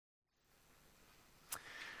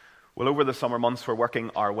Well, over the summer months, we're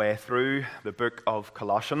working our way through the book of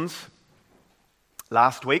Colossians.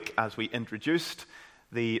 Last week, as we introduced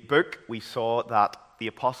the book, we saw that the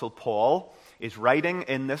Apostle Paul is writing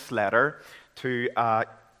in this letter to a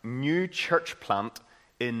new church plant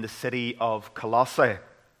in the city of Colossae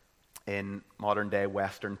in modern-day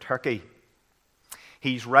Western Turkey.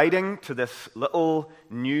 He's writing to this little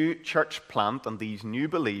new church plant and these new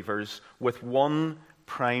believers with one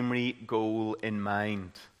primary goal in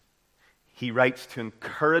mind. He writes to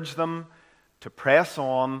encourage them to press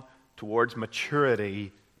on towards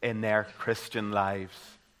maturity in their Christian lives.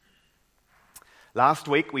 Last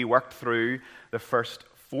week we worked through the first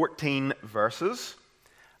 14 verses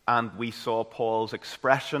and we saw Paul's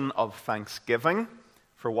expression of thanksgiving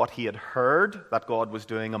for what he had heard that God was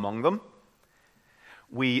doing among them.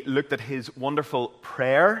 We looked at his wonderful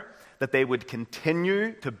prayer that they would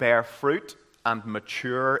continue to bear fruit and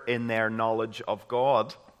mature in their knowledge of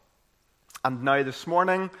God. And now this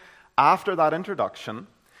morning, after that introduction,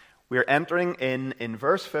 we're entering in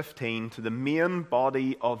verse 15 to the main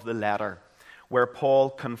body of the letter, where Paul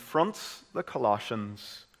confronts the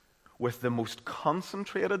Colossians with the most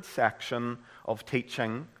concentrated section of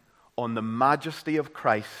teaching on the majesty of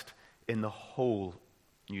Christ in the whole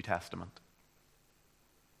New Testament.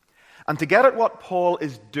 And to get at what Paul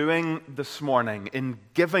is doing this morning in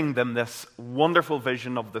giving them this wonderful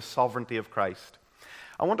vision of the sovereignty of Christ,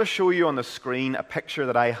 I want to show you on the screen a picture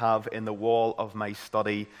that I have in the wall of my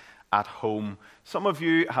study at home. Some of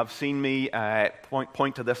you have seen me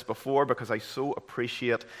point to this before because I so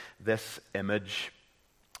appreciate this image.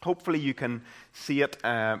 Hopefully you can see it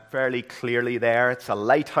fairly clearly there. It's a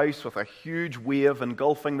lighthouse with a huge wave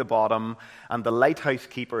engulfing the bottom, and the lighthouse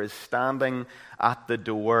keeper is standing at the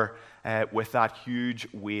door with that huge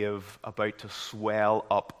wave about to swell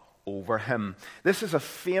up over him. This is a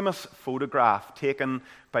famous photograph taken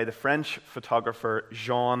by the French photographer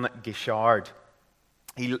Jean Guichard.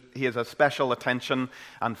 He has a special attention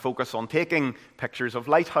and focus on taking pictures of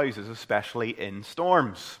lighthouses, especially in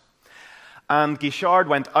storms. And Guichard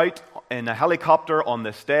went out in a helicopter on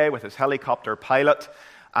this day with his helicopter pilot,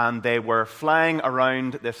 and they were flying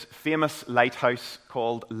around this famous lighthouse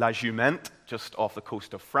called La Jumente, just off the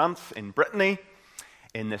coast of France in Brittany,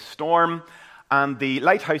 in this storm. And the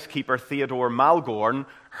lighthouse keeper, Theodore Malgorn,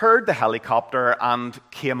 heard the helicopter and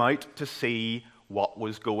came out to see what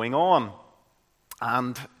was going on.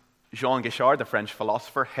 And Jean Guichard, the French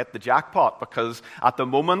philosopher, hit the jackpot because at the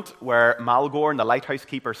moment where Malgorn, the lighthouse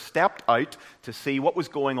keeper, stepped out to see what was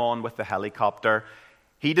going on with the helicopter,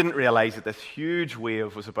 he didn't realize that this huge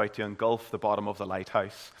wave was about to engulf the bottom of the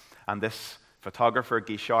lighthouse. And this photographer,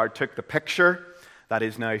 Guichard, took the picture that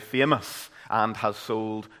is now famous and has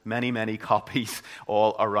sold many, many copies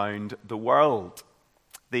all around the world.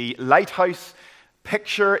 The lighthouse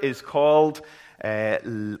picture is called,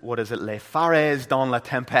 Les Phares dans la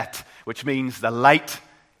tempête, which means the light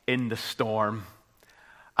in the storm.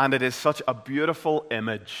 And it is such a beautiful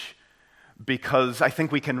image because I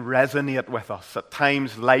think we can resonate with us. At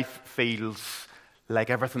times, life feels like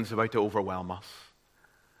everything's about to overwhelm us.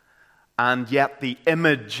 And yet the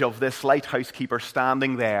image of this lighthouse keeper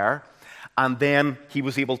standing there, and then he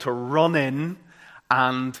was able to run in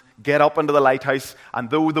and get up into the lighthouse, and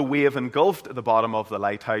though the wave engulfed the bottom of the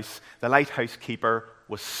lighthouse keeper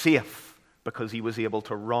was safe because he was able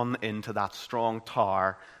to run into that strong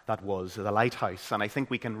tower that was the lighthouse. And I think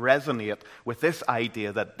we can resonate with this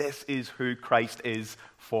idea that this is who Christ is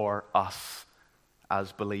for us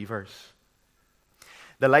as believers.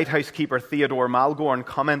 The lighthouse keeper, Theodore Malgorn,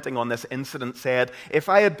 commenting on this incident, said, "If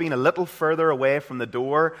I had been a little further away from the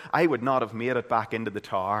door, I would not have made it back into the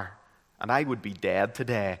tower, and I would be dead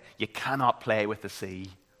today. You cannot play with the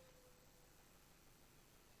sea."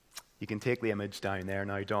 You can take the image down there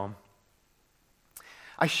now, Dom.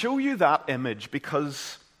 I show you that image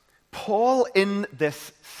because Paul, in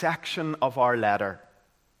this section of our letter,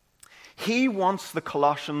 he wants the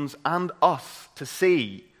Colossians and us to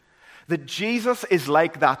see that Jesus is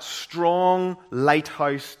like that strong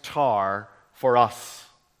lighthouse tower for us.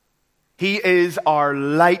 He is our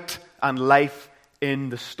light and life in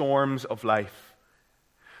the storms of life.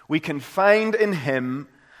 We can find in him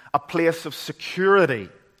a place of security,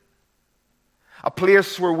 a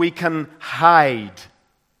place where we can hide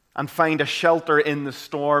and find a shelter in the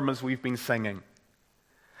storm, as we've been singing,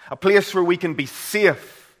 a place where we can be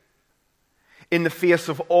safe in the face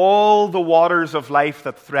of all the waters of life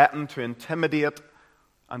that threaten to intimidate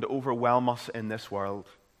and overwhelm us in this world.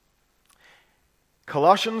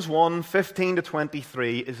 Colossians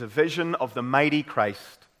 1:15-23 is a vision of the mighty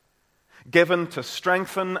Christ, given to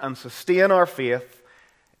strengthen and sustain our faith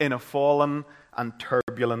in a fallen and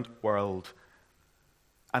turbulent world.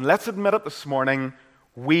 And let's admit it this morning,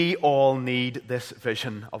 we all need this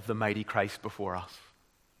vision of the mighty Christ before us.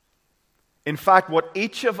 In fact, what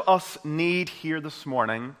each of us need here this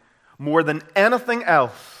morning, more than anything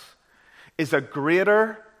else, is a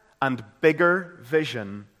greater and bigger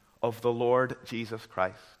vision of the Lord Jesus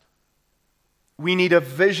Christ. We need a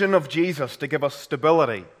vision of Jesus to give us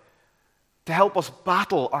stability, to help us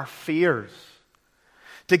battle our fears,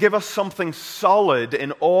 to give us something solid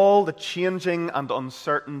in all the changing and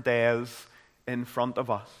uncertain days in front of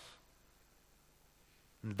us.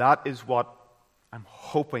 And that is what I'm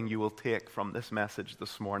hoping you will take from this message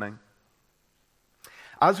this morning.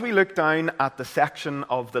 As we look down at the section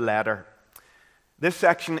of the letter, this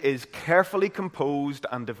section is carefully composed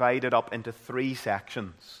and divided up into 3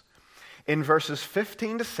 sections. In verses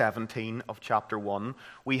 15 to 17 of chapter 1,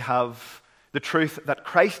 we have the truth that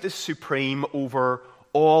Christ is supreme over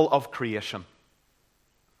all of creation.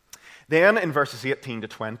 Then in verses 18 to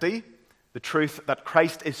 20, the truth that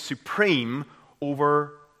Christ is supreme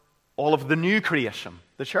over all of the new creation,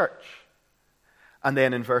 the church. And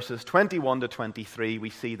then in verses 21 to 23, we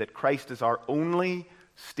see that Christ is our only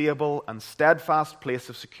stable and steadfast place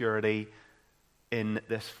of security in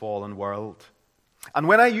this fallen world. And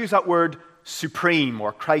when I use that word supreme,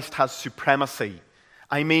 or Christ has supremacy,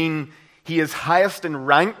 I mean he is highest in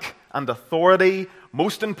rank and authority,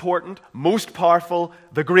 most important, most powerful,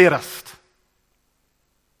 the greatest.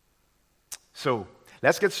 So,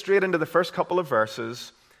 let's get straight into the first couple of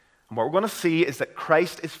verses. And what we're going to see is that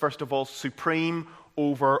Christ is, first of all, supreme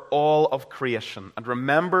over all of creation. And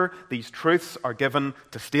remember, these truths are given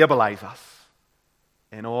to stabilize us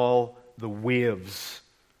in all the waves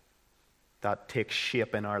that take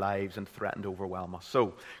shape in our lives and threaten to overwhelm us.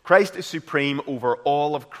 So, Christ is supreme over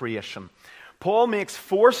all of creation. Paul makes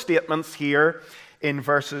 4 statements here in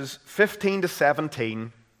verses 15 to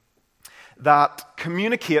 17 that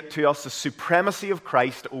communicate to us the supremacy of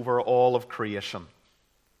Christ over all of creation.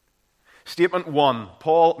 Statement 1,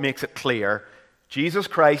 Paul makes it clear, Jesus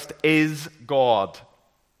Christ is God.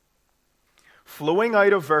 Flowing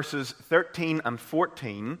out of verses 13 and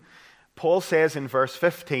 14, Paul says in verse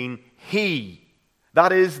 15, He,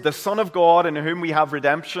 that is the Son of God in whom we have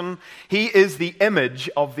redemption, He is the image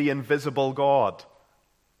of the invisible God.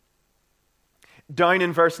 Down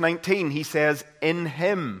in verse 19, he says, In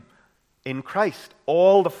Him, in Christ,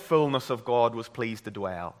 all the fullness of God was pleased to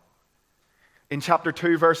dwell. In chapter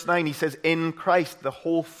 2, verse 9, he says, In Christ, the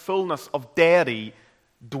whole fullness of deity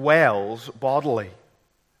dwells bodily.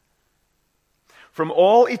 From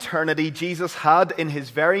all eternity, Jesus had in his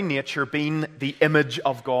very nature been the image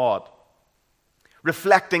of God,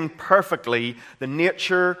 reflecting perfectly the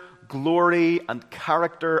nature, glory, and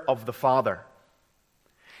character of the Father.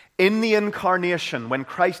 In the incarnation, when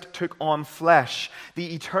Christ took on flesh,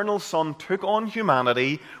 the eternal Son took on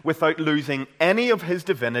humanity without losing any of his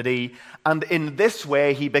divinity, and in this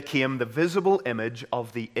way he became the visible image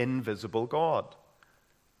of the invisible God.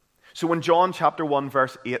 So in John chapter 1,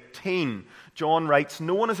 verse 18, John writes,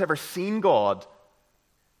 No one has ever seen God.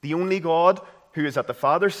 The only God who is at the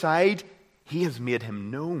Father's side, He has made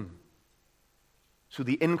Him known. So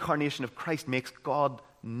the incarnation of Christ makes God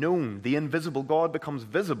known. The invisible God becomes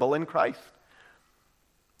visible in Christ.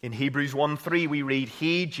 In Hebrews 1:3 we read,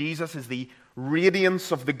 He, Jesus, is the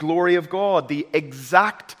radiance of the glory of God, the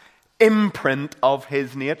exact imprint of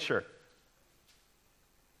His nature.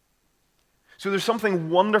 So there's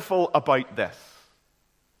something wonderful about this.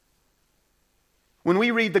 When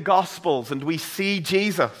we read the Gospels and we see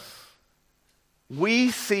Jesus,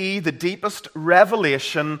 we see the deepest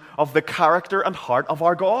revelation of the character and heart of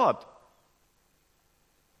our God.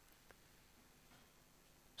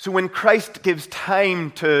 So when Christ gives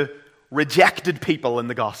time to rejected people in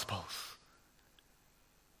the Gospels,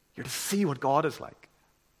 you're to see what God is like.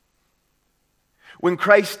 When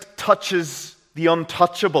Christ touches the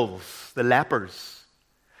untouchables, the lepers,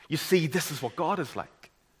 you see this is what God is like.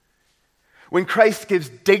 When Christ gives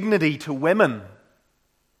dignity to women,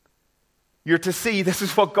 you're to see this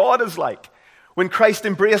is what God is like. When Christ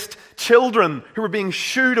embraced children who were being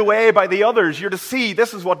shooed away by the others, you're to see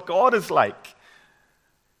this is what God is like.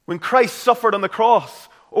 When Christ suffered on the cross,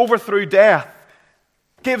 overthrew death,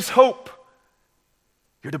 gives hope,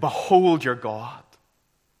 you're to behold your God.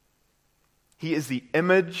 He is the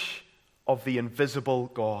image of the invisible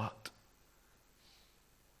God.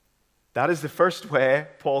 That is the first way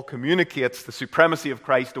Paul communicates the supremacy of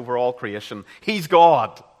Christ over all creation. He's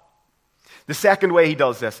God. The second way he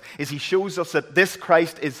does this is he shows us that this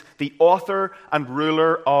Christ is the author and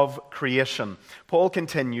ruler of creation. Paul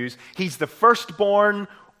continues, He's the firstborn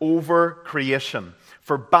over creation.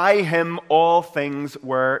 For by him all things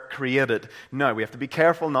were created. Now, we have to be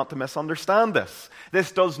careful not to misunderstand this.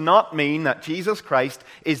 This does not mean that Jesus Christ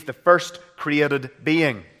is the first created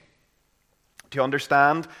being. To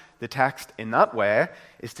understand the text in that way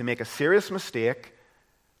is to make a serious mistake,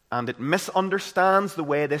 and it misunderstands the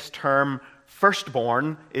way this term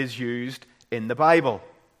firstborn is used in the Bible.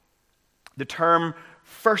 The term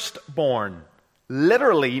firstborn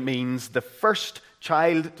literally means the first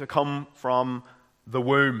child to come from the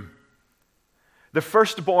womb. The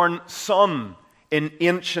firstborn son in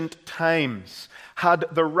ancient times had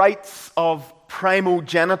the rights of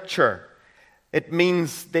primogeniture. It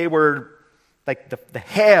means they were like the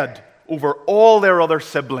head over all their other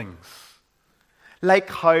siblings. Like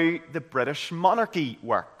how the British monarchy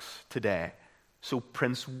works today. So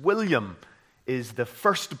Prince William is the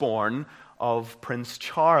firstborn of Prince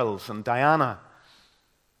Charles and Diana.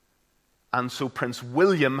 And so Prince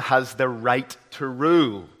William has the right to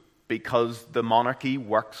rule because the monarchy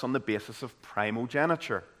works on the basis of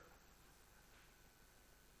primogeniture.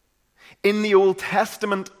 In the Old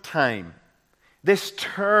Testament time, this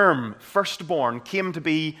term, firstborn, came to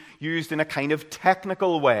be used in a kind of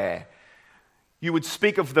technical way. You would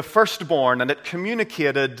speak of the firstborn, and it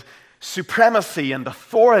communicated supremacy and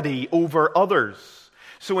authority over others.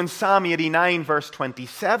 So in Psalm 89, verse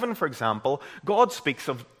 27, for example, God speaks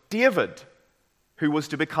of David, who was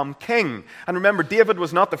to become king. And remember, David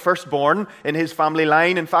was not the firstborn in his family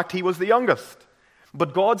line. In fact, he was the youngest.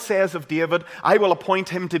 But God says of David, I will appoint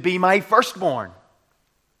him to be my firstborn,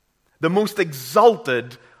 the most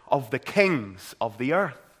exalted of the kings of the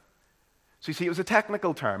earth. So you see, it was a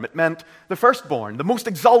technical term. It meant the firstborn, the most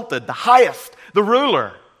exalted, the highest, the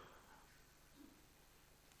ruler.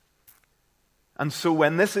 And so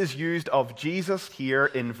when this is used of Jesus here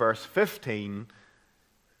in verse 15,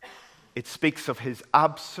 it speaks of his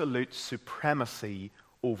absolute supremacy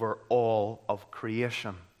over all of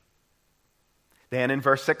creation. Then in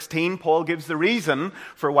verse 16, Paul gives the reason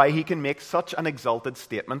for why he can make such an exalted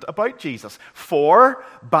statement about Jesus. For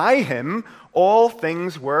by him all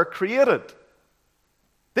things were created.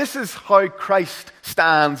 This is how Christ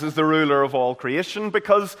stands as the ruler of all creation,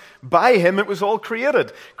 because by him it was all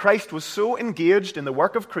created. Christ was so engaged in the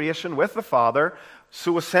work of creation with the Father,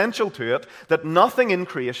 so essential to it, that nothing in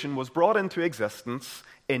creation was brought into existence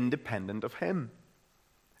independent of him.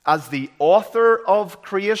 As the author of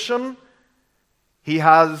creation, he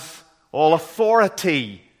has all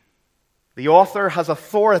authority. The author has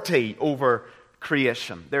authority over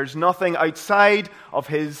creation. There's nothing outside of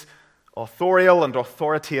his authorial and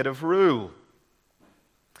authoritative rule.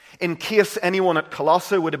 In case anyone at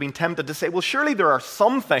Colossae would have been tempted to say, well, surely there are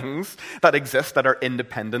some things that exist that are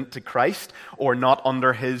independent to Christ or not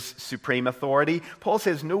under his supreme authority. Paul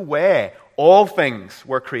says, no way. All things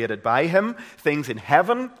were created by him, things in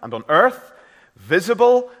heaven and on earth,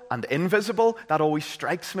 visible and invisible. That always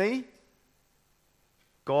strikes me.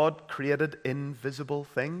 God created invisible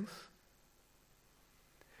things.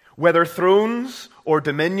 Whether thrones or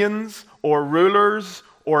dominions or rulers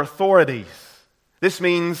or authorities. This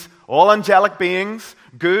means all angelic beings,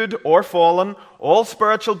 good or fallen, all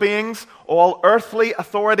spiritual beings, all earthly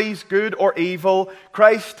authorities, good or evil.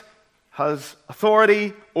 Christ has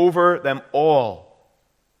authority over them all.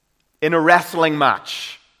 In a wrestling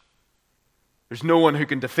match, there's no one who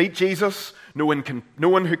can defeat Jesus, no one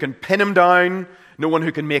who can pin him down, no one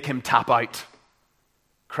who can make him tap out.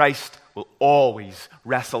 Christ will always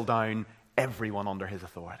wrestle down everyone under his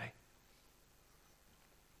authority.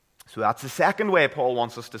 So that's the second way Paul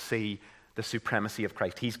wants us to see the supremacy of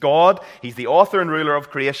Christ. He's God, he's the author and ruler of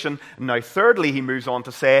creation. And now thirdly, he moves on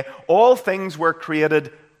to say, all things were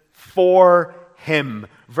created for him.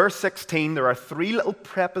 Verse 16, there are three little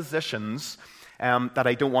prepositions that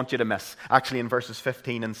I don't want you to miss. Actually, in verses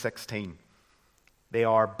 15 and 16. They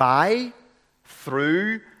are by,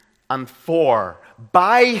 through, and for.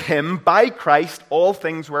 By him, by Christ, all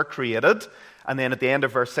things were created. And then at the end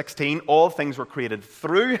of verse 16, all things were created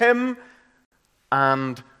through him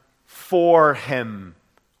and for him.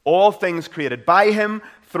 All things created by him,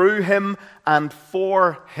 through him, and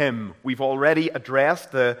for him. We've already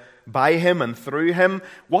addressed the by him and through him.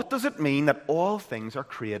 What does it mean that all things are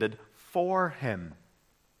created for him?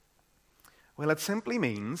 Well, it simply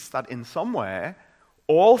means that in some way,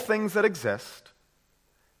 all things that exist,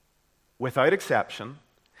 without exception,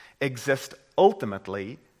 exist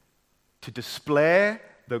ultimately to display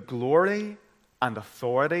the glory and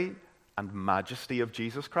authority and majesty of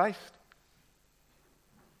Jesus Christ.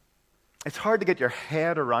 It's hard to get your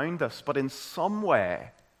head around this, but in some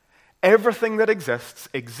way, everything that exists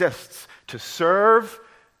to serve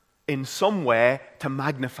in some way to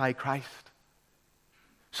magnify Christ.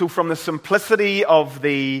 So from the simplicity of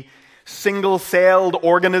the single-celled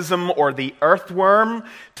organism or the earthworm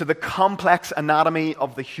to the complex anatomy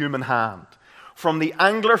of the human hand. From the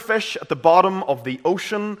anglerfish at the bottom of the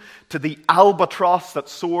ocean to the albatross that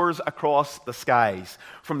soars across the skies.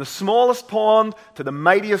 From the smallest pond to the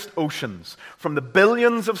mightiest oceans. From the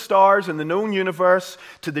billions of stars in the known universe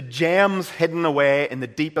to the gems hidden away in the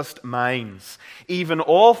deepest mines. Even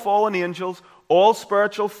all fallen angels, all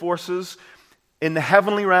spiritual forces in the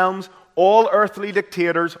heavenly realms, all earthly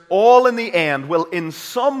dictators, all in the end will in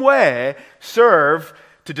some way serve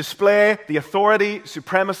to display the authority,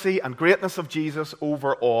 supremacy, and greatness of Jesus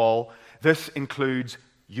over all. This includes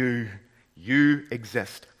you. You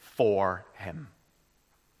exist for him.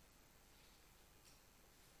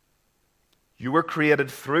 You were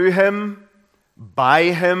created through him, by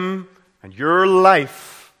him, and your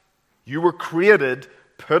life. You were created,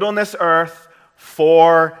 put on this earth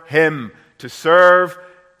for him, to serve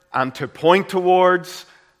and to point towards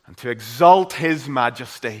and to exalt his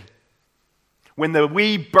majesty. When the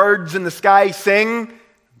wee birds in the sky sing,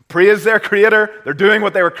 praise their creator, they're doing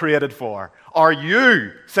what they were created for. Are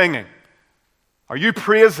you singing? Are you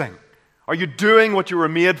praising? Are you doing what you were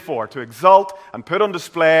made for, to exalt and put on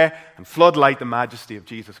display and floodlight the majesty of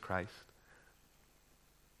Jesus Christ?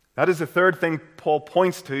 That is the third thing Paul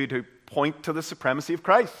points to point to the supremacy of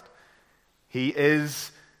Christ. He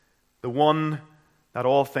is the one that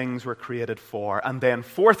all things were created for. And then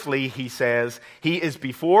fourthly, he says, he is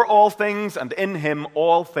before all things, and in him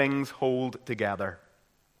all things hold together.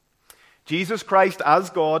 Jesus Christ as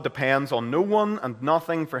God depends on no one and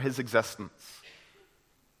nothing for his existence.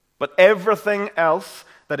 But everything else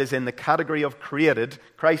that is in the category of created,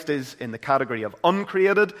 Christ is in the category of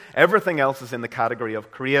uncreated, everything else is in the category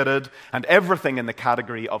of created, and everything in the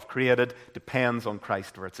category of created depends on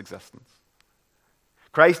Christ for its existence.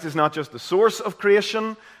 Christ is not just the source of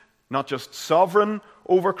creation, not just sovereign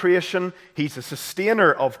over creation, he's the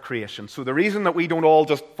sustainer of creation. So the reason that we don't all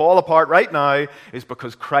just fall apart right now is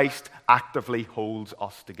because Christ actively holds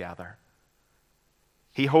us together.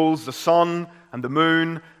 He holds the sun and the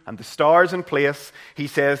moon and the stars in place. He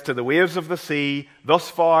says to the waves of the sea, thus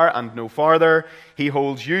far and no farther. He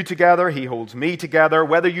holds you together. He holds me together.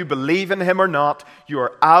 Whether you believe in him or not, you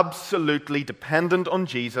are absolutely dependent on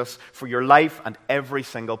Jesus for your life and every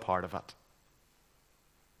single part of it.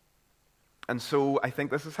 And so I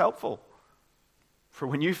think this is helpful. For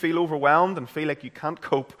when you feel overwhelmed and feel like you can't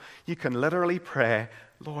cope, you can literally pray,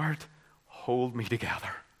 Lord, hold me together,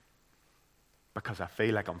 because I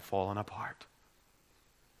feel like I'm falling apart.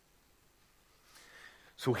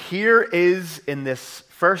 So here is, in this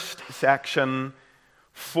first section,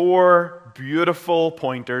 4 beautiful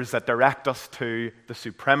pointers that direct us to the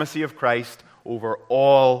supremacy of Christ over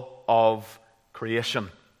all of creation.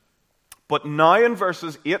 But now in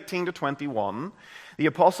verses 18 to 21, the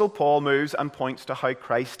Apostle Paul moves and points to how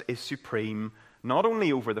Christ is supreme, not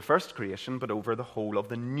only over the first creation, but over the whole of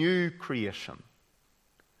the new creation.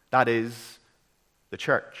 That is, the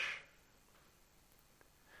church.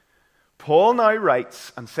 Paul now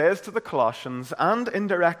writes and says to the Colossians, and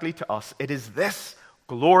indirectly to us, it is this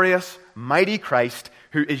glorious, mighty Christ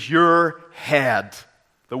who is your head,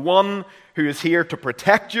 the one who is here to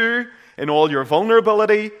protect you in all your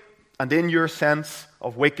vulnerability and in your sense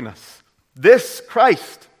of weakness. This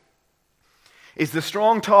Christ is the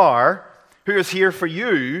strong tower who is here for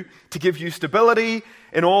you to give you stability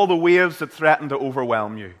in all the waves that threaten to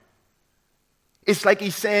overwhelm you. It's like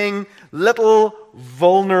he's saying, little,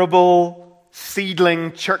 vulnerable,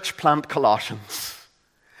 seedling church plant Colossians.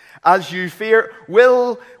 As you fear,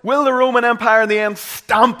 will the Roman Empire in the end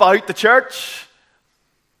stamp out the church?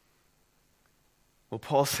 Well,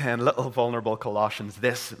 Paul's saying, little, vulnerable Colossians,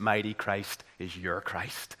 this mighty Christ is your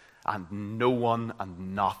Christ. And no one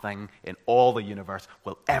and nothing in all the universe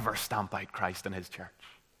will ever stamp out Christ in his church.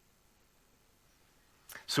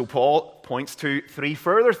 So Paul points to 3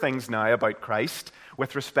 further things now about Christ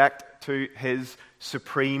with respect to his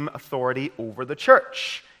supreme authority over the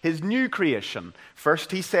church, his new creation.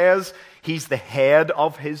 First, he says he's the head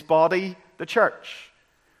of his body, the church.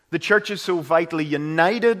 The church is so vitally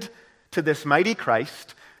united to this mighty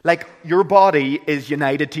Christ, like your body is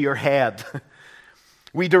united to your head.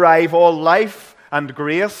 We derive all life and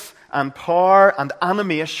grace and power and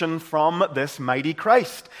animation from this mighty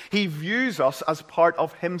Christ. He views us as part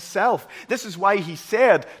of himself. This is why he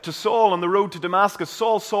said to Saul on the road to Damascus,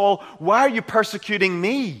 Saul, Saul, why are you persecuting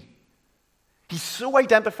me? He so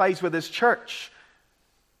identifies with his church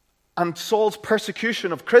and Saul's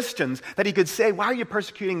persecution of Christians that he could say, why are you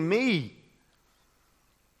persecuting me?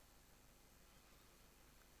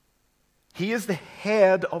 He is the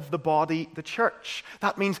head of the body, the church.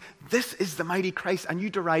 That means this is the mighty Christ, and you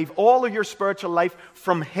derive all of your spiritual life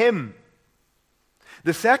from him.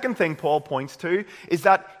 The second thing Paul points to is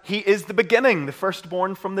that he is the beginning, the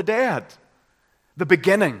firstborn from the dead. The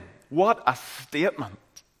beginning. What a statement.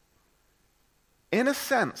 In a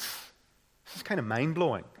sense, this is kind of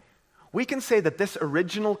mind-blowing. We can say that this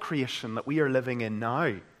original creation that we are living in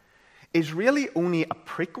now is really only a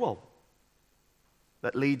prequel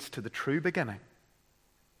that leads to the true beginning.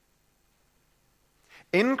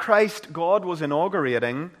 In Christ, God was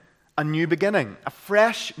inaugurating a new beginning, a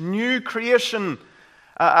fresh, new creation,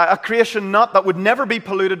 a creation that would never be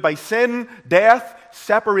polluted by sin, death,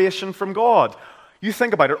 separation from God. You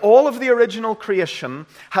think about it, all of the original creation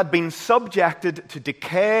had been subjected to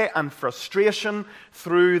decay and frustration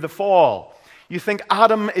through the fall. You think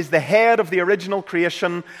Adam is the head of the original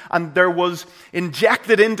creation, and there was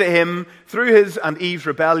injected into him, through his and Eve's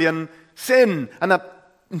rebellion, sin, and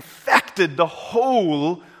that infected the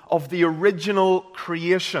whole of the original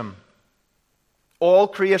creation. All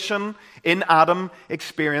creation in Adam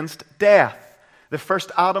experienced death. The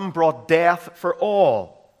first Adam brought death for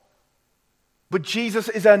all. But Jesus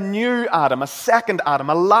is a new Adam, a second Adam,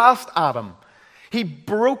 a last Adam. He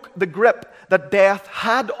broke the grip that death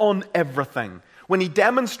had on everything when he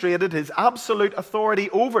demonstrated his absolute authority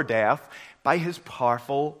over death by his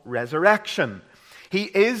powerful resurrection. He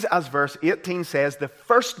is, as verse 18 says, the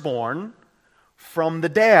firstborn from the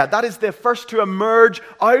dead. That is the first to emerge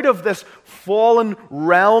out of this fallen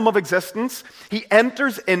realm of existence. He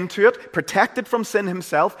enters into it, protected from sin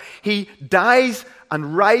himself. He dies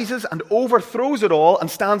and rises and overthrows it all and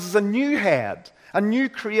stands as a new head, a new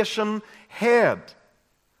creation head.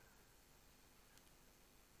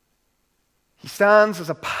 He stands as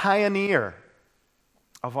a pioneer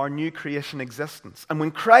of our new creation existence. And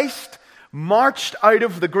when Christ marched out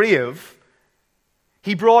of the grave,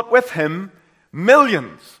 he brought with him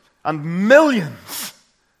millions and millions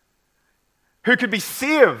who could be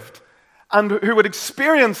saved and who would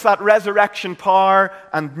experience that resurrection power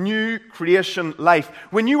and new creation life.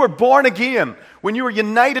 When you were born again, when you were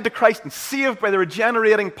united to Christ and saved by the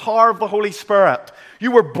regenerating power of the Holy Spirit,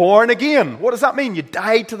 you were born again. What does that mean? You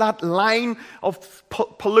died to that line of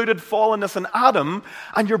polluted fallenness in Adam,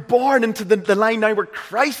 and you're born into the line now where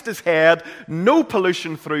Christ is head, no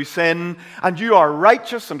pollution through sin, and you are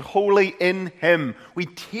righteous and holy in him. We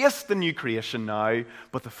taste the new creation now,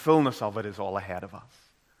 but the fullness of it is all ahead of us.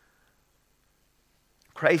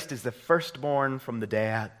 Christ is the firstborn from the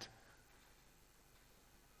dead.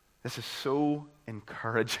 This is so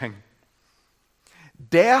encouraging.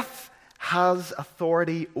 Death has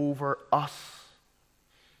authority over us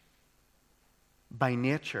by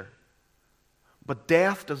nature, but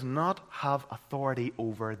death does not have authority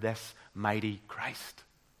over this mighty Christ.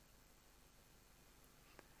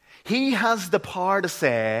 He has the power to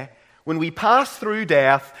say, when we pass through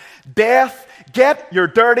death, death, get your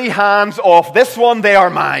dirty hands off this one, they are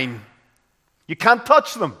mine. You can't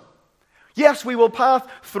touch them. Yes, we will pass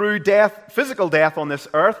through death, physical death on this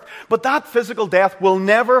earth, but that physical death will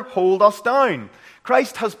never hold us down.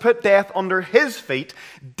 Christ has put death under his feet.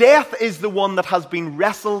 Death is the one that has been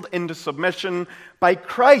wrestled into submission by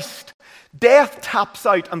Christ. Death taps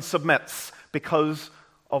out and submits because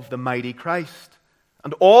of the mighty Christ.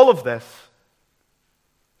 And all of this,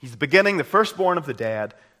 he's the beginning, the firstborn of the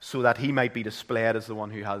dead, so that he might be displayed as the one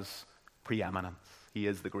who has preeminence. He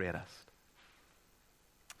is the greatest.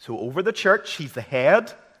 So over the church, he's the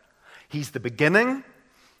head, he's the beginning,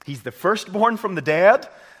 he's the firstborn from the dead,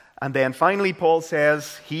 and then finally Paul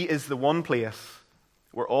says he is the one place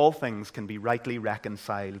where all things can be rightly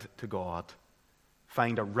reconciled to God.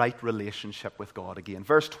 Find a right relationship with God again.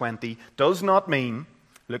 Verse 20 does not mean,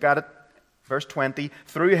 look at it, verse 20,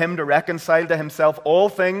 through him to reconcile to himself all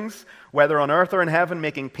things, whether on earth or in heaven,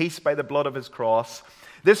 making peace by the blood of his cross.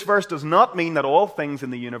 This verse does not mean that all things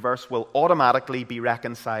in the universe will automatically be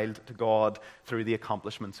reconciled to God through the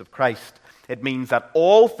accomplishments of Christ. It means that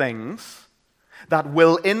all things that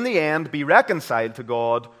will in the end be reconciled to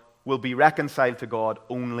God will be reconciled to God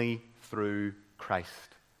only through Christ.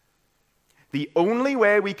 The only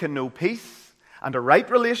way we can know peace and a right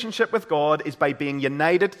relationship with God is by being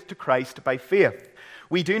united to Christ by faith.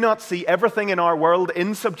 We do not see everything in our world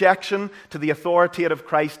in subjection to the authority of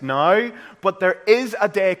Christ now, but there is a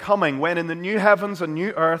day coming when in the new heavens and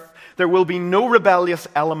new earth there will be no rebellious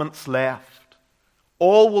elements left.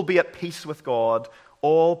 All will be at peace with God,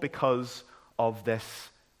 all because of this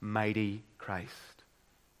mighty Christ.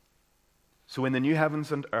 So in the new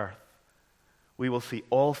heavens and earth, we will see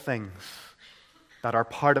all things that are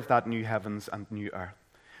part of that new heavens and new earth.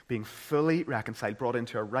 being fully reconciled, brought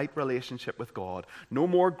into a right relationship with God. No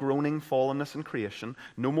more groaning fallenness in creation,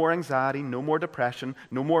 no more anxiety, no more depression,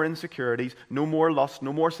 no more insecurities, no more lust,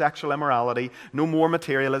 no more sexual immorality, no more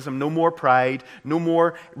materialism, no more pride, no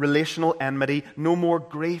more relational enmity, no more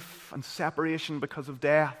grief and separation because of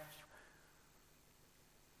death.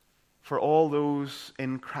 For all those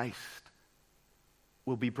in Christ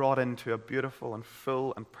will be brought into a beautiful and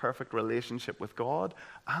full and perfect relationship with God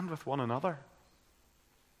and with one another.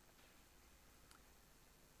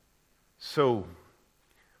 So,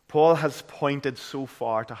 Paul has pointed so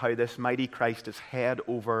far to how this mighty Christ is head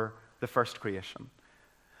over the first creation.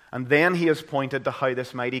 And then he has pointed to how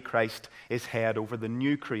this mighty Christ is head over the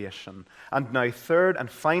new creation. And now third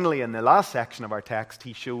and finally in the last section of our text,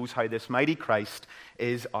 he shows how this mighty Christ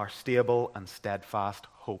is our stable and steadfast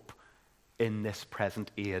hope in this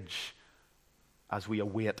present age as we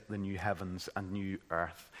await the new heavens and new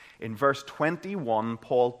earth. In verse 21,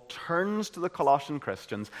 Paul turns to the Colossian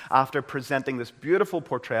Christians after presenting this beautiful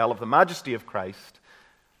portrayal of the majesty of Christ,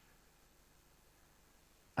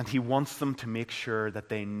 and he wants them to make sure that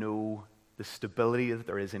they know the stability that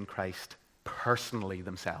there is in Christ personally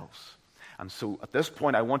themselves. And so at this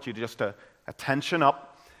point, I want you to just attention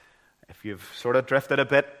up. If you've sort of drifted a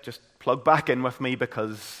bit, just plug back in with me,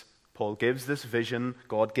 because Paul gives this vision,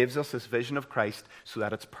 God gives us this vision of Christ so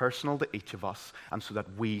that it's personal to each of us and so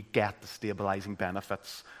that we get the stabilizing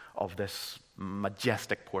benefits of this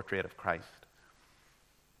majestic portrait of Christ.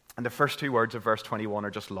 And the first two words of verse 21 are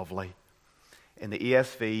just lovely. In the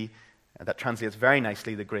ESV, that translates very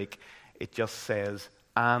nicely the Greek, it just says,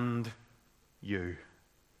 and you.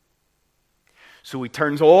 So he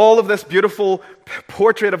turns all of this beautiful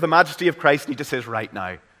portrait of the majesty of Christ and he just says, right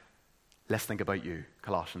now, let's think about you,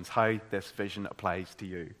 Colossians, how this vision applies to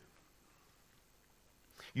you.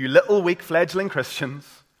 You little weak fledgling Christians,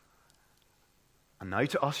 and now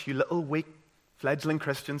to us, you little weak fledgling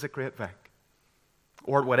Christians at Great Vic,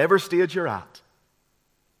 or at whatever stage you're at.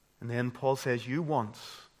 And then Paul says, you once,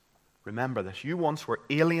 remember this, you once were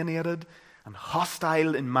alienated and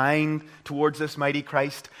hostile in mind towards this mighty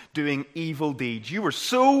Christ, doing evil deeds. You were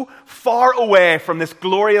so far away from this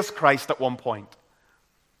glorious Christ at one point.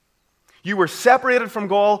 You were separated from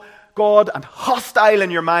God and hostile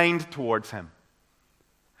in your mind towards him.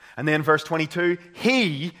 And then verse 22,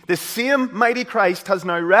 he, the same mighty Christ, has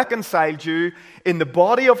now reconciled you in the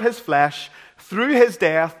body of his flesh through his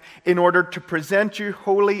death in order to present you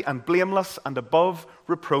holy and blameless and above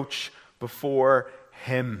reproach before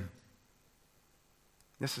him.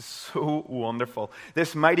 This is so wonderful.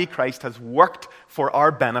 This mighty Christ has worked for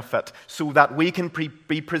our benefit so that we can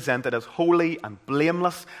be presented as holy and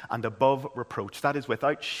blameless and above reproach. That is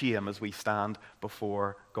without shame as we stand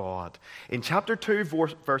before God. In chapter 2,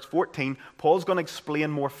 verse 14, Paul's going to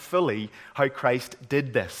explain more fully how Christ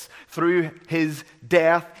did this. Through his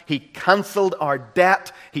death, he cancelled our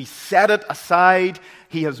debt. He set it aside.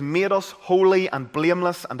 He has made us holy and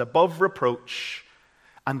blameless and above reproach.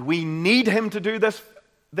 And we need him to do this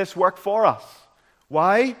work for us.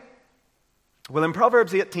 Why? Well, in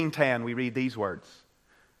Proverbs 18:10, we read these words.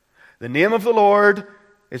 The name of the Lord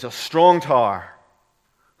is a strong tower.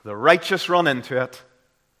 The righteous run into it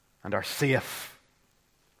and are safe.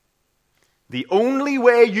 The only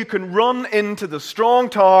way you can run into the strong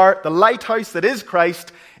tower, the lighthouse that is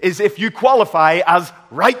Christ, is if you qualify as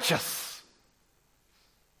righteous.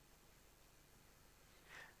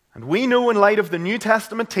 And we know in light of the New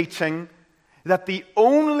Testament teaching that the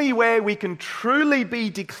only way we can truly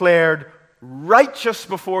be declared righteous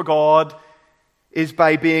before God is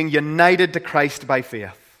by being united to Christ by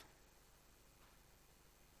faith.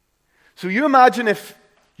 So you imagine if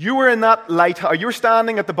you were in that lighthouse, or you were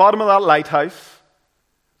standing at the bottom of that lighthouse,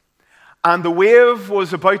 and the wave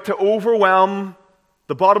was about to overwhelm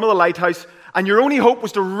the bottom of the lighthouse, and your only hope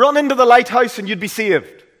was to run into the lighthouse and you'd be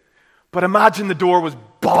saved. But imagine the door was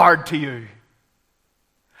barred to you.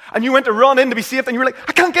 And you went to run in to be saved, and you were like,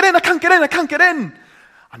 I can't get in, I can't get in, I can't get in.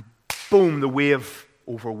 And boom, the wave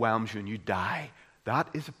overwhelms you and you die. That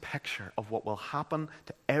is a picture of what will happen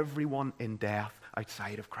to everyone in death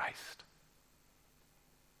outside of Christ.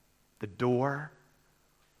 The door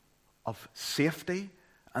of safety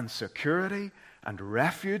and security and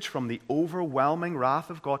refuge from the overwhelming wrath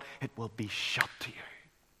of God, it will be shut to you.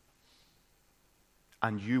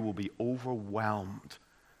 And you will be overwhelmed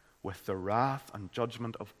with the wrath and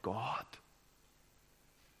judgment of God.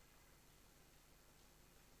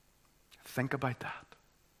 Think about that.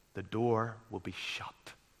 The door will be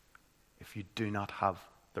shut if you do not have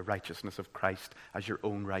the righteousness of Christ as your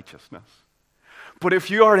own righteousness. But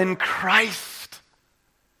if you are in Christ,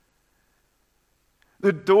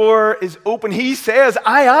 The door is open. He says,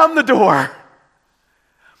 I am the door.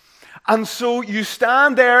 And so you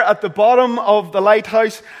stand there at the bottom of the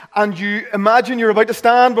lighthouse and you imagine you're about to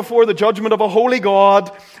stand before the judgment of a holy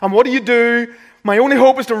God. And what do? My only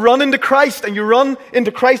hope is to run into Christ. And you run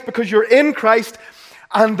into Christ because you're in Christ.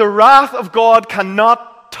 And the wrath of God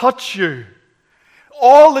cannot touch you.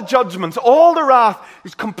 All the judgments, all the wrath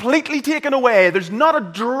is completely taken away. There's not a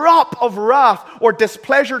drop of wrath or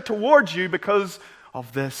displeasure towards you because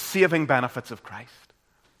of the saving benefits of Christ.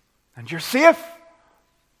 And you're safe.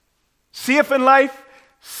 Safe in life,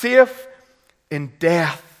 safe in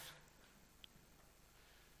death.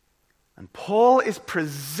 And Paul is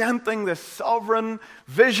presenting this sovereign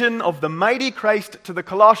vision of the mighty Christ to the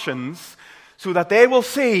Colossians so that they will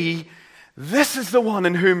see, this is the one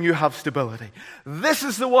in whom you have stability. This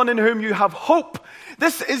is the one in whom you have hope.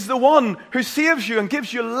 This is the one who saves you and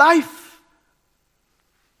gives you life.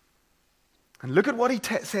 And look at what he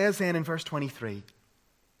says then in verse 23.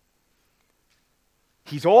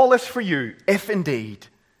 He's all this for you, if indeed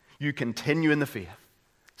you continue in the faith,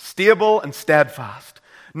 stable and steadfast,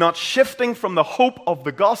 not shifting from the hope of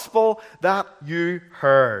the gospel that you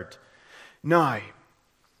heard. Now,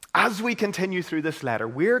 as we continue through this letter,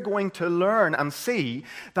 we're going to learn and see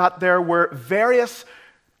that there were various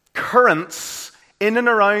currents in and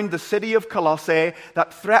around the city of Colossae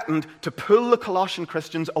that threatened to pull the Colossian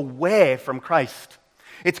Christians away from Christ.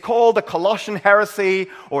 It's called the Colossian heresy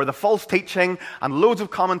or the false teaching, and loads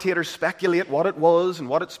of commentators speculate what it was and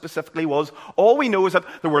what it specifically was. All we know is that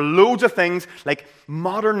there were loads of things like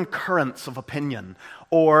modern currents of opinion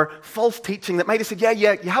or false teaching that might have said, yeah,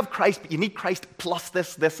 you have Christ, but you need Christ plus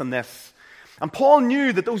this, this, and this. And Paul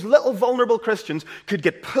knew that those little vulnerable Christians could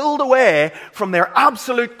get pulled away from their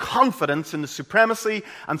absolute confidence in the supremacy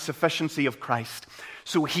and sufficiency of Christ.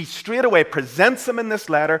 So he straight away presents them in this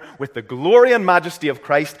letter with the glory and majesty of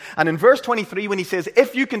Christ. And in verse 23, when he says,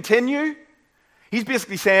 if you continue, he's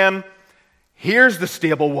basically saying, here's the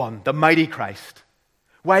stable one, the mighty Christ.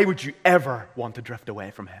 Why would you ever want to drift away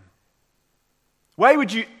from him? Why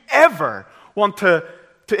would you ever want to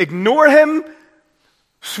ignore him,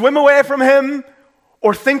 swim away from him,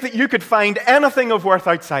 or think that you could find anything of worth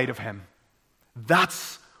outside of him?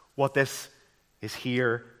 That's what this is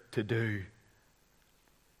here to do.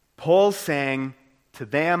 Paul's saying to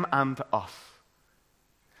them and to us,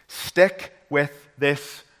 stick with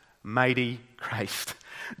this mighty Christ.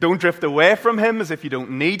 Don't drift away from him as if you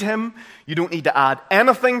don't need him. You don't need to add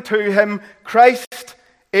anything to him. Christ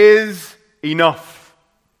is enough.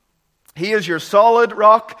 He is your solid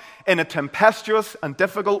rock in a tempestuous and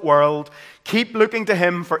difficult world. Keep looking to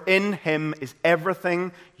him, for in him is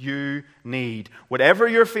everything you need. Whatever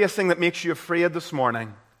you're facing that makes you afraid this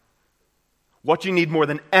morning, what you need more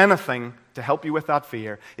than anything to help you with that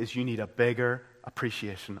fear is you need a bigger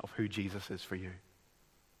appreciation of who Jesus is for you.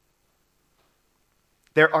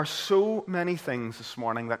 There are so many things this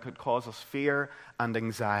morning that could cause us fear and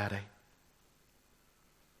anxiety.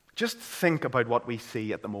 Just think about what we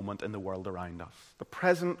see at the moment in the world around us. The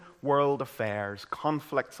present world affairs,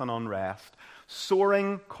 conflicts and unrest,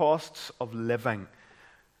 soaring costs of living.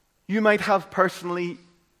 You might have personally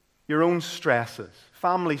your own stresses,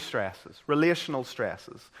 family stresses, relational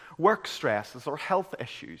stresses, work stresses, or health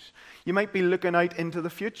issues. You might be looking out into the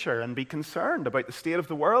future and be concerned about the state of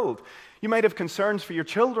the world. You might have concerns for your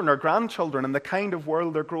children or grandchildren and the kind of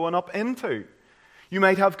world they're growing up into. You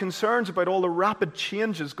might have concerns about all the rapid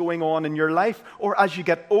changes going on in your life, or as you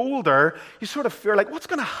get older, you sort of fear like, what's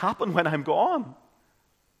going to happen when I'm gone?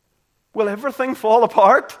 Will everything fall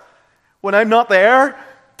apart when I'm not there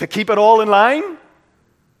to keep it all in line?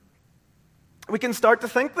 We can start to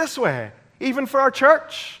think this way, even for our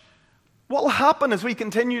church. What will happen as we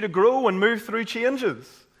continue to grow and move through changes?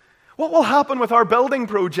 What will happen with our building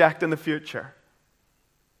project in the future?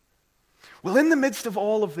 Well, in the midst of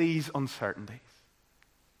all of these uncertainties,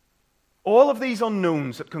 all of these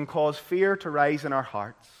unknowns that can cause fear to rise in our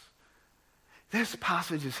hearts, this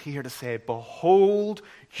passage is here to say, behold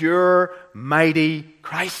your mighty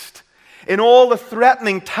Christ. In all the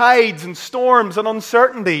threatening tides and storms and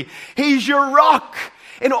uncertainty, he's your rock.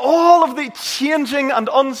 In all of the changing and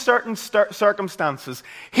uncertain circumstances,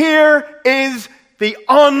 here is the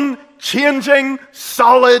unchanging,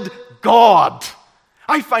 solid God.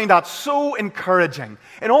 I find that so encouraging.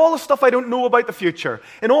 In all the stuff I don't know about the future,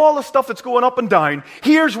 in all the stuff that's going up and down,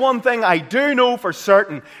 here's one thing I do know for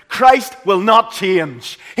certain. Christ will not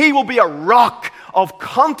change. He will be a rock of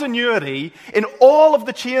continuity in all of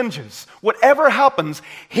the changes. Whatever happens,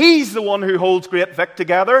 He's the one who holds Great Vic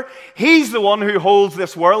together. He's the one who holds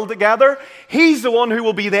this world together. He's the one who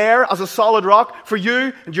will be there as a solid rock for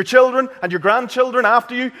you and your children and your grandchildren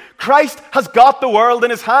after you. Christ has got the world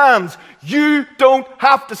in His hands. You don't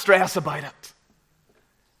have to stress about it.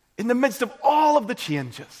 In the midst of all of the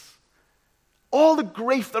changes, all the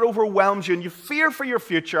grief that overwhelms you and you fear for your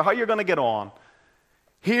future, how you're going to get on,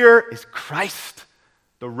 here is Christ,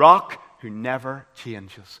 the rock who never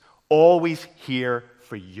changes, always here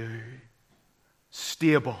for you.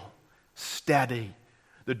 Stable, steady,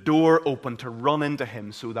 the door open to run into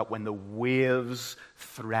Him so that when the waves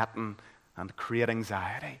threaten and create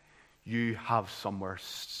anxiety, you have somewhere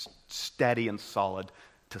steady and solid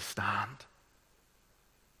to stand.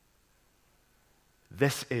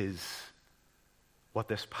 This is what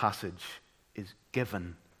this passage is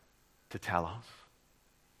given to tell us.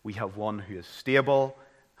 We have one who is stable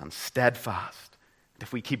and steadfast. And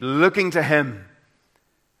if we keep looking to Him,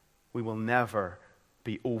 we will never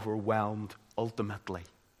be overwhelmed ultimately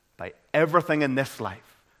by everything in this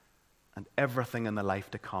life and everything in the life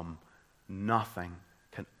to come. Nothing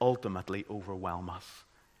can ultimately overwhelm us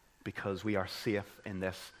because we are safe in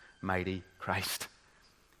this mighty Christ.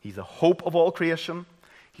 He's the hope of all creation.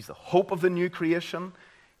 He's the hope of the new creation.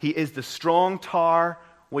 He is the strong tower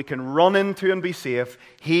we can run into and be safe.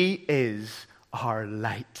 He is our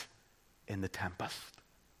light in the tempest.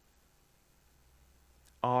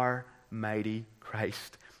 Our mighty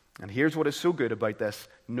Christ. And here's what is so good about this.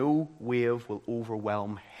 No wave will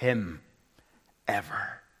overwhelm Him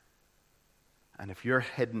ever. And if you're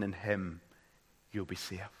hidden in Him, you'll be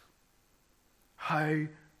safe. How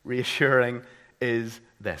reassuring is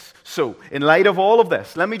this? So, in light of all of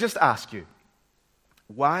this, let me just ask you,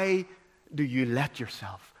 why do you let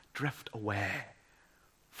yourself drift away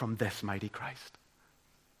from this mighty Christ?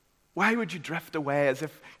 Why would you drift away as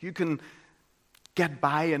if you can get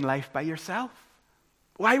by in life by yourself?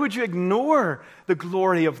 Why would you ignore the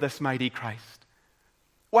glory of this mighty Christ?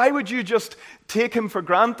 Why would you just take Him for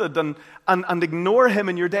granted and ignore Him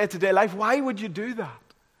in your day-to-day life? Why would you do that?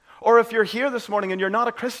 Or if you're here this morning and you're not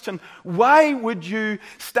a Christian, why would you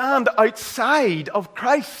stand outside of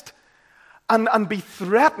Christ and be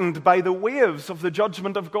threatened by the waves of the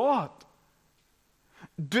judgment of God?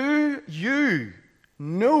 Do you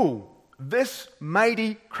know this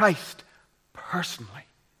mighty Christ personally?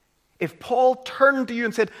 If Paul turned to you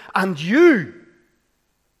and said, "And you,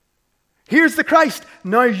 here's the Christ,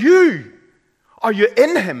 now you, are you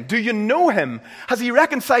in Him? Do you know Him? Has He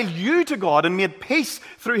reconciled you to God and made peace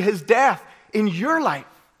through His death in your life?"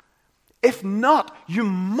 If not, you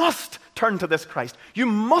must turn to this Christ. You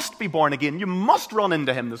must be born again. You must run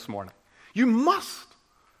into Him this morning. You must.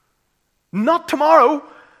 Not tomorrow,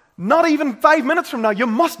 not even 5 minutes from now. You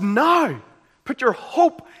must now put your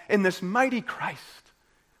hope in this mighty Christ.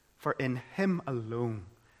 For in Him alone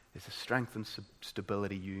is the strength and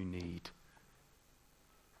stability you need.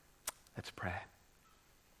 Let's pray.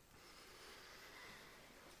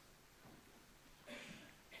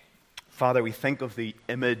 Father, we think of the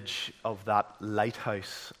image of that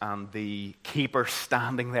lighthouse and the keeper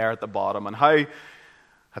standing there at the bottom, and how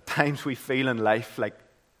at times we feel in life like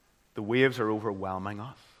the waves are overwhelming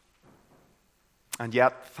us. And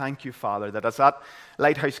yet, thank you, Father, that as that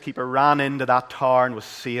lighthouse keeper ran into that tower and was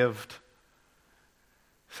saved,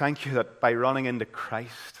 thank you that by running into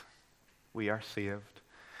Christ, we are saved.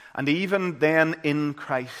 And even then in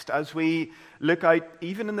Christ, as we look out,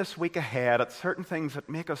 even in this week ahead, at certain things that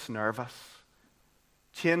make us nervous,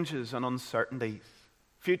 changes and uncertainties,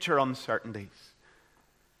 future uncertainties,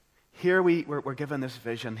 here we're given this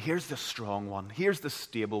vision. Here's the strong one. Here's the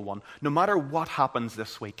stable one. No matter what happens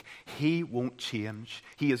this week, He won't change.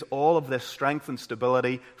 He is all of this strength and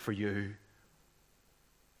stability for you.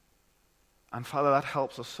 And Father, that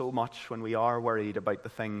helps us so much when we are worried about the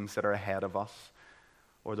things that are ahead of us,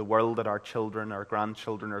 or the world that our children, our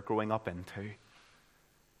grandchildren are growing up into.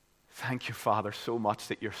 Thank you, Father, so much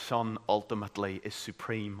that your Son ultimately is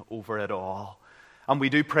supreme over it all. And we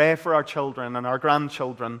do pray for our children and our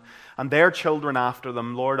grandchildren and their children after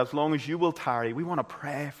them. Lord, as long as you will tarry, we want to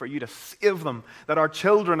pray for you to save them, that our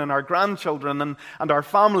children and our grandchildren and our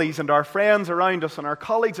families and our friends around us and our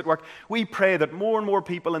colleagues at work, we pray that more and more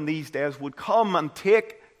people in these days would come and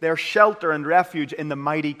take their shelter and refuge in the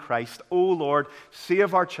mighty Christ. Oh Lord,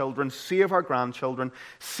 save our children, save our grandchildren,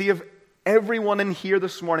 save everyone in here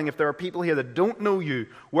this morning. If there are people here that don't know you,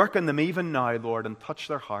 work on them even now, Lord, and touch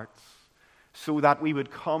their hearts, so that we would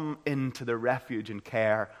come into the refuge and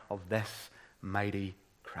care of this mighty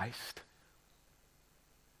Christ.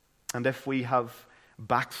 And if we have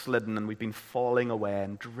backslidden and we've been falling away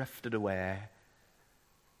and drifted away.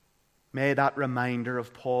 May that reminder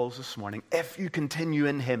of Paul's this morning, if you continue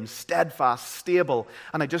in him, steadfast, stable.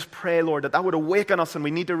 And I just pray, Lord, that would awaken us, and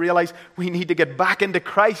we need to realize we need to get back into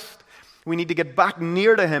Christ. We need to get back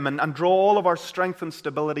near to him and draw all of our strength and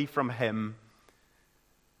stability from him.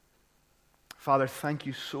 Father, thank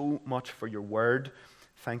you so much for your word.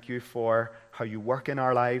 Thank you for how you work in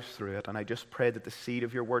our lives through it. And I just pray that the seed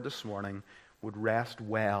of your word this morning would rest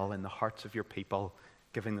well in the hearts of your people,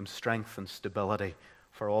 giving them strength and stability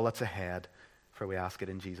for all that's ahead. For we ask it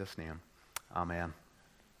in Jesus' name. Amen.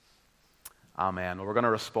 Amen. Well, we're going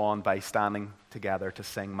to respond by standing together to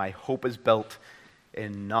sing, "My hope is built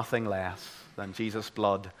in nothing less than Jesus'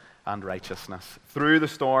 blood and righteousness. Through the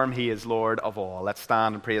storm, he is Lord of all." Let's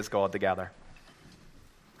stand and praise God together.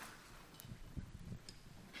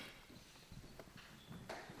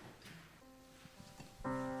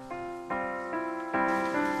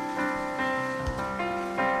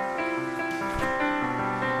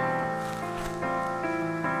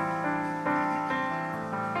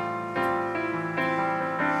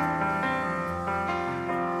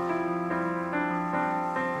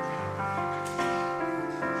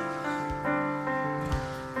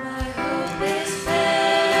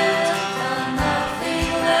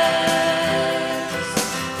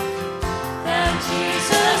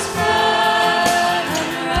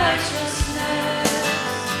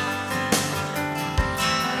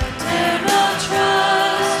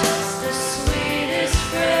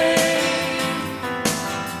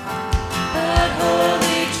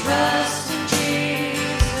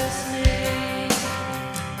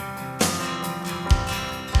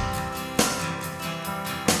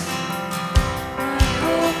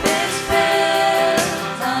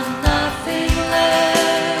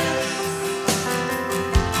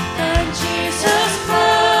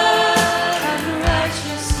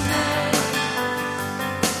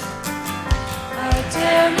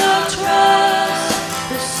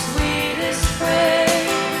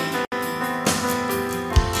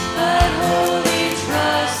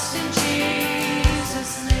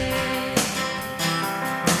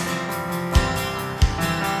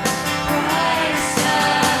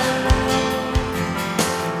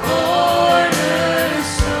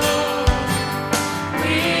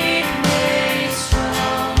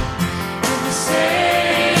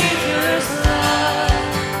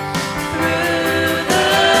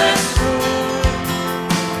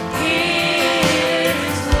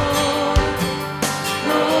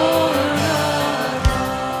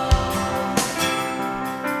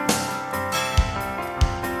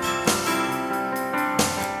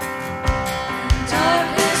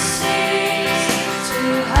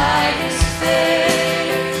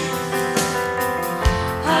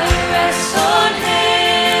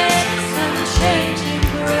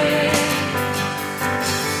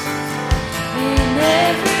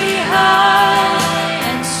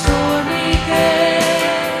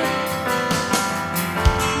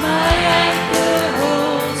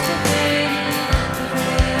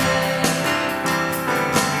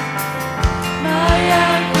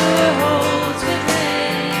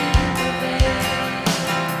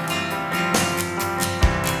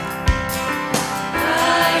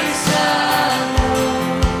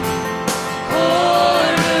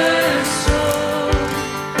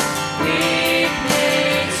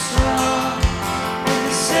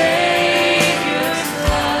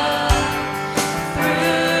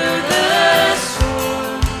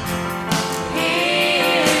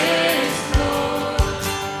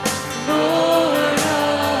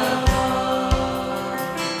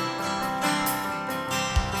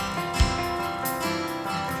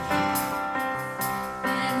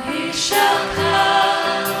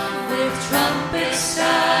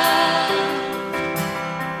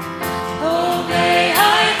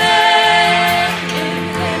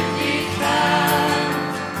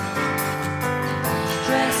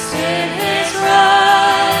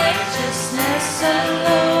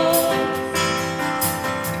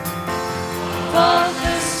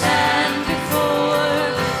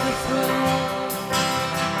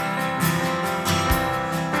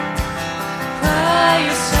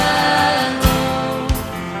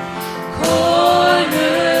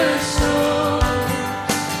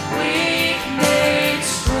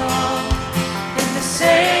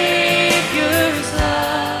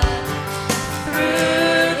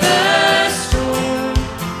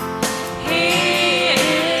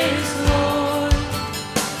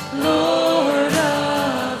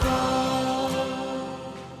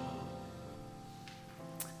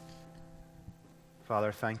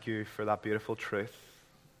 Father, thank you for that beautiful truth,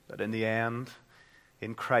 that in the end,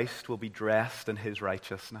 in Christ will be dressed in his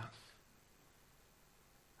righteousness.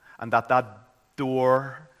 And that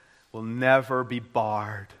door will never be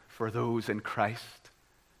barred for those in Christ.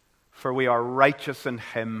 For we are righteous in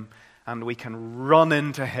him, and we can run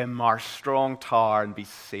into him, our strong tower, and be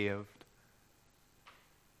saved.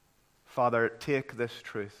 Father, take this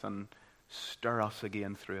truth and stir us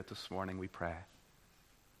again through it this morning, we pray.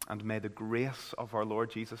 And may the grace of our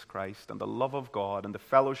Lord Jesus Christ and the love of God and the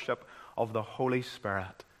fellowship of the Holy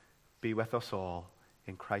Spirit be with us all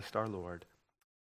in Christ our Lord.